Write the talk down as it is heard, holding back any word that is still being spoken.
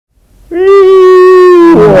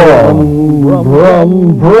I'm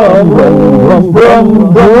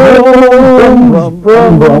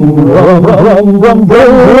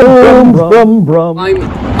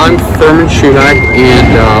Thurman Scheumack and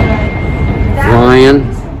Ryan,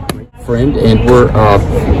 friend, and we're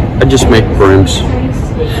I just make brooms.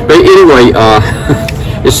 But anyway,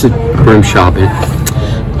 it's a broom shopping.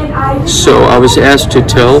 So I was asked to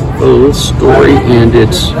tell a little story, and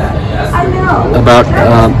it's about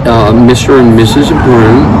Mr. and Mrs.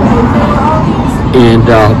 Broom. And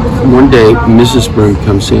one day, Mrs. Broom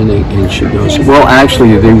comes in and she goes, well,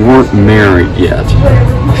 actually, they weren't married yet.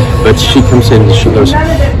 But she comes in and she goes,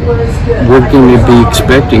 we're going to be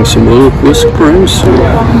expecting some little whisk brooms soon.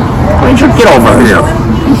 Why don't you get over here?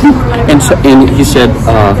 And he said,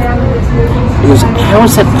 he goes, how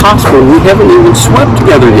is that possible? We haven't even swept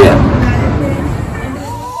together yet.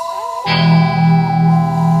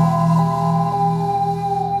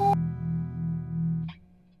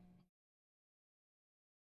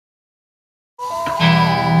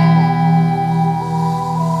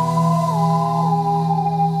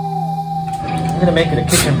 I'm gonna make it a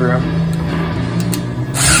kitchen broom.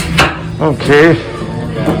 Okay.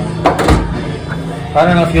 I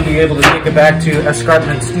don't know if you'll be able to take it back to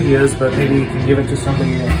Escarpment Studios, but maybe you can give it to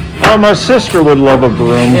somebody. Oh, my sister would love a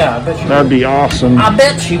broom. Yeah, I bet she That'd would. be awesome. I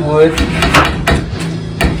bet she would.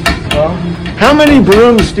 Well, how many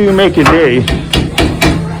brooms do you make a day?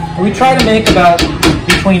 we try to make about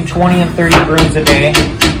between 20 and 30 brooms a day.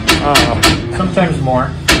 Sometimes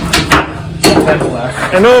more. Sometimes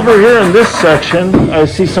less. And over here in this section, I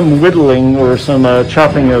see some whittling or some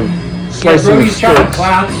chopping of slicing Brody's chopping sticks.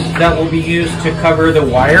 cloths that will be used to cover the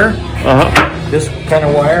wire. This kind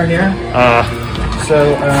of wire here.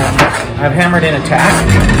 So I've hammered in a tack,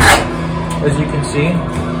 as you can see.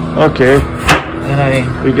 Okay.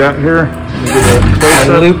 And we got here.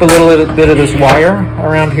 I loop a little bit of this wire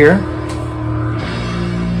around here,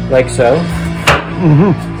 like so.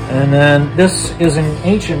 And then this is an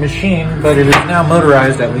ancient machine, but it is now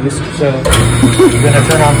motorized at least. So I'm going to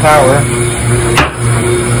turn on power.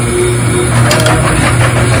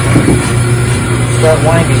 Start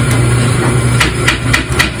winding.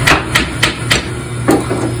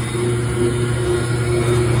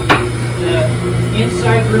 The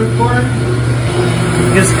inside root corn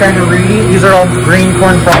is kind of reedy. These are all green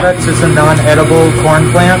corn products. It's a non-edible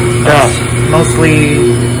corn plant that's mostly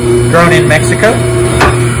grown in Mexico.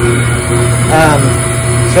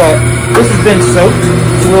 So this has been soaked.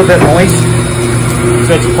 It's a little bit moist,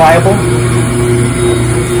 so it's pliable.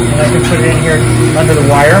 And I can put it in here under the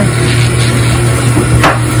wire.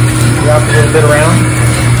 Wrap a little bit around.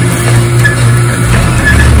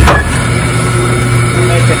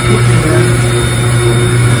 Make a kitchen broom.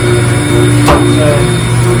 So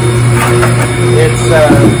it's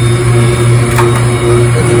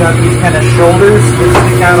got these kind of shoulders that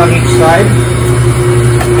stick out on each side.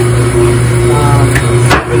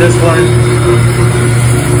 For this one,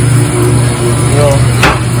 we'll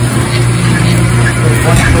put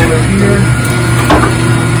one shoulder here.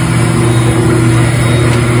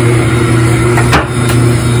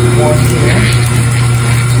 One here.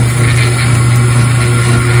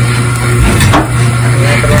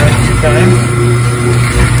 Wrap it around 2 times.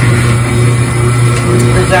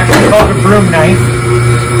 It's actually called a broom knife.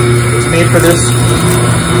 It's made for this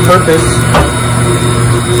purpose.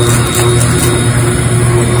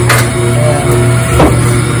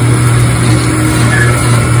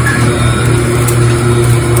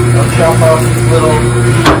 I'll chop off these little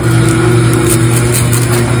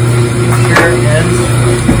shear ends.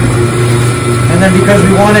 And then because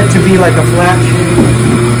we want it to be like a flat shape,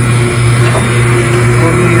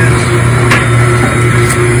 we'll use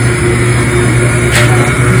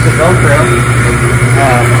a piece of Velcro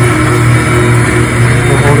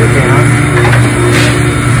to hold it down.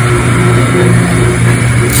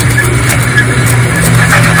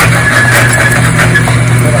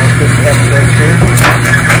 Put off this excess here.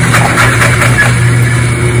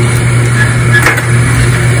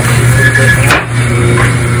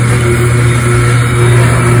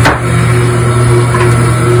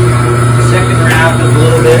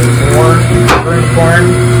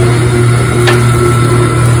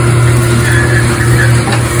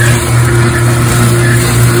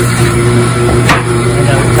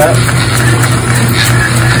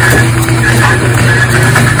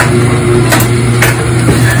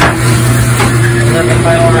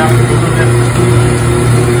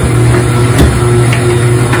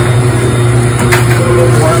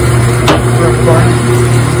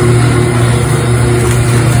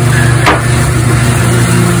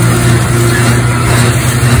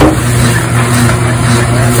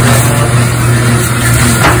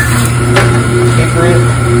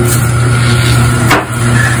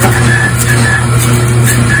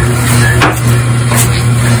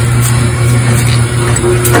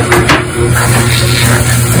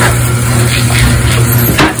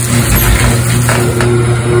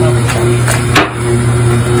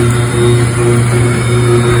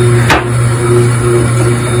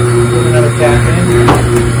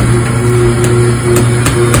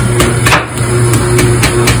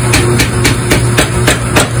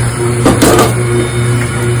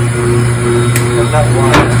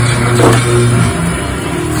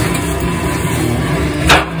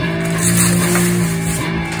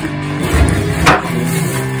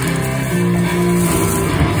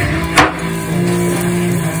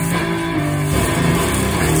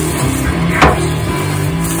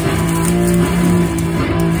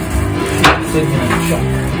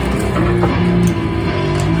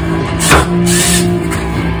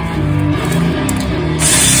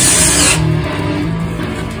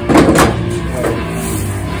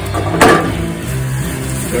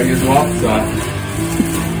 his walks off.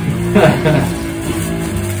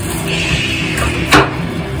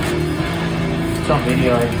 It's on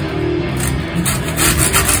video.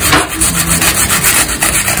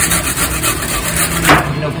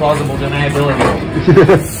 No plausible deniability.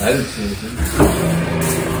 I didn't see anything.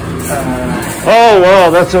 Oh wow,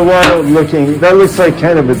 that's a wild looking. That looks like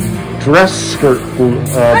kind of a dress skirt broom.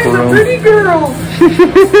 I'm a pretty girl.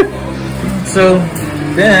 So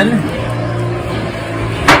then,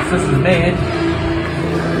 this is made.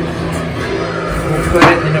 We'll put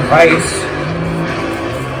it in a vise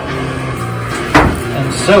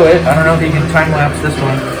and sew it. I don't know if you can time lapse this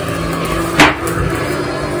one.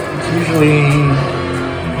 It's usually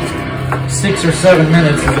 6 or 7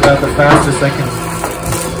 minutes is about the fastest I can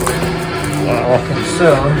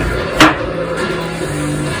sew.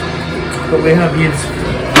 But we have these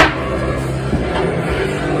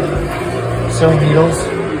sewing needles.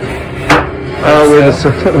 Wait a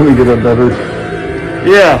second, let me get a better.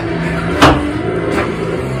 Yeah.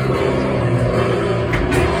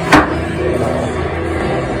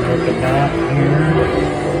 Look at that here.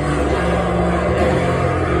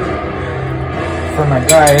 For my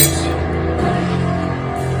guys,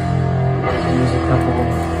 use a couple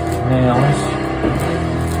nails.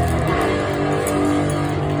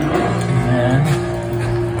 And then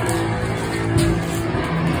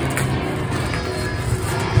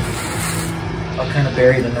I'll kind of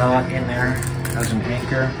bury the knot in there as an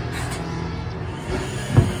anchor.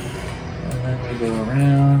 And then we go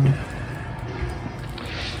around.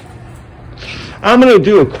 I'm going to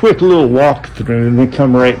do a quick little walkthrough and then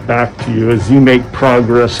come right back to you as you make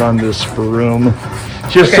progress on this broom.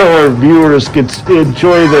 Just so our viewers can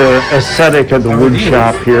enjoy the aesthetic of the wood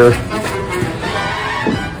shop here.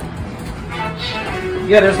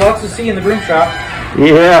 Yeah, there's lots to see in the broom shop.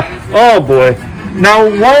 Yeah. Oh boy. Now,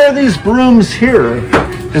 why are these brooms here?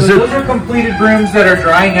 So those are completed brooms that are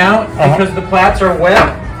drying out because the plats are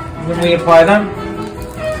wet when we apply them.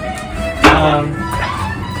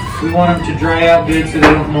 We want them to dry out good so they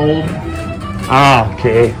don't mold. Ah,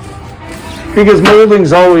 okay. Because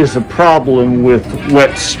molding's always a problem with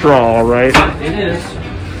wet straw, right? It is.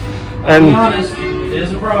 And to be honest, it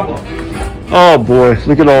is a problem. oh boy,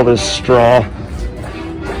 look at all this straw.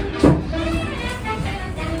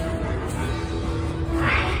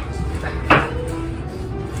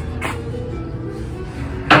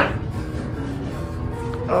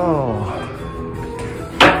 Oh.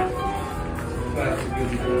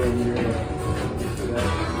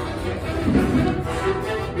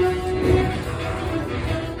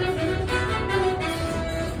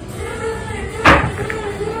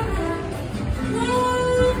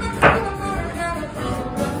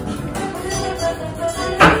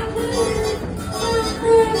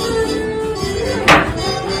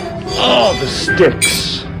 Oh, the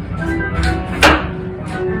sticks.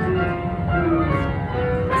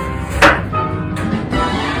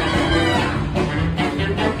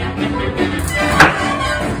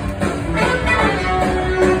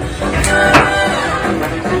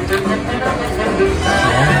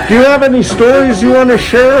 Do you have any stories you want to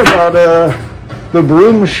share about the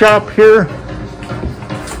broom shop here?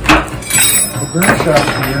 The broom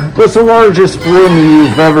shop here. What's the largest broom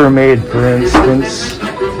you've ever made, for instance?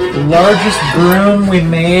 The largest broom we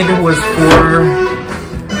made was for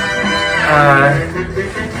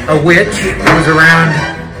a witch. It was around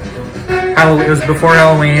it was before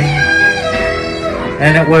Halloween,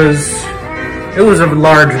 and it was a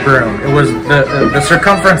large broom. It was the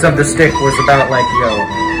circumference of the stick was about like yo.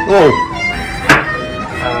 Oh.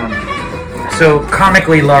 So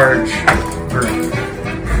comically large broom.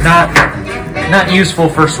 Not useful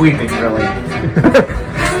for sweeping really.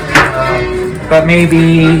 But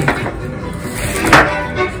maybe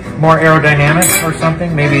more aerodynamic or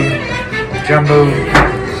something. Maybe jumbo.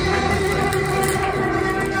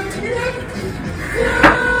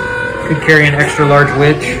 Could carry an extra large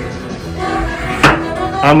witch.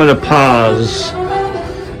 I'm gonna pause.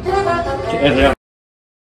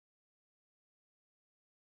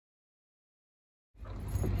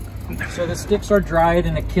 So the sticks are dried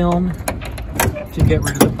in a kiln to get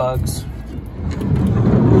rid of the bugs.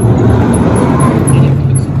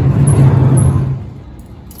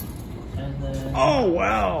 Oh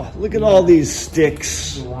wow, look at all these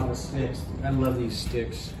sticks. A lot of sticks. I love these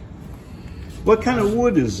sticks. What kind of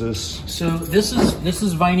wood is this? So this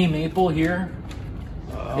is viney maple here.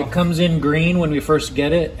 It comes in green when we first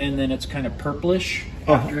get it, and then it's kind of purplish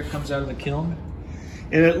after it comes out of the kiln.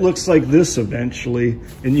 And it looks like this eventually,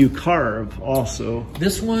 and you carve also.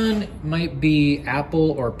 This one might be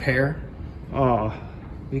apple or pear. Oh.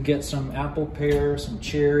 We get some apple, pear, some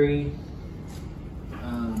cherry.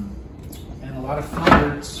 lot of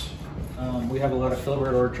filberts. We have a lot of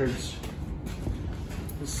filbert orchards.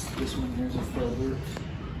 This one here's a filbert.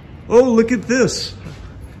 Oh, look at this.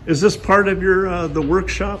 Is this part of your the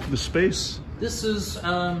workshop, the space? This is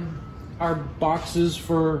our boxes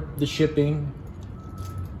for the shipping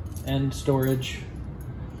and storage.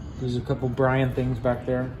 There's a couple Brian things back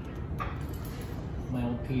there. My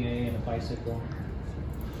old PA and a bicycle.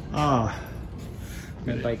 Ah.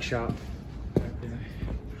 And a bike shop back there.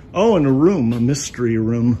 Oh, and a room, a mystery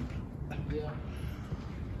room. Yeah.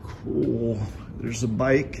 Cool. There's a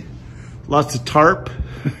bike. Lots of tarp.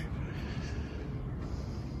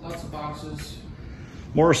 Lots of boxes.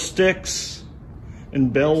 More sticks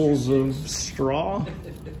and bells of straw.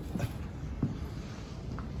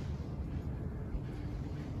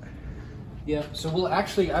 Yeah, so we'll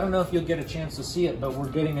actually, I don't know if you'll get a chance to see it, but we're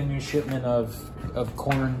getting a new shipment of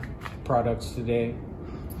corn products today.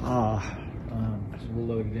 Ah. So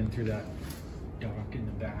we'll load it in through that dock in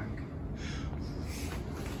the back.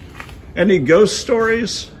 Any ghost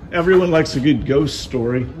stories? Everyone likes a good ghost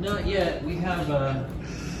story. Not yet. We have,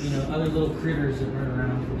 you know, other little critters that run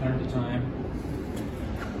around from time to time.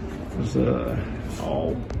 There's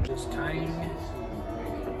Just tying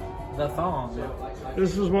the thong.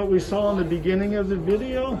 This is what we saw in the beginning of the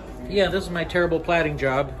video. Yeah, this is my terrible plaiting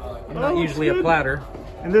job. I'm not usually good. a platter.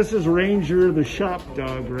 And this is Ranger, the shop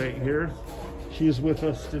dog, right here. She's with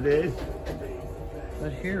us today.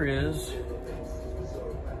 But here is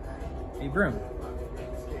a broom.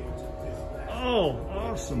 Oh,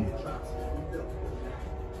 awesome.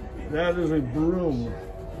 That is a broom.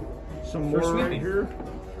 Some more right sweeping. here.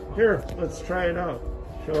 Here, let's try it out.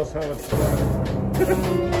 Show us how it's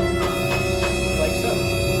done.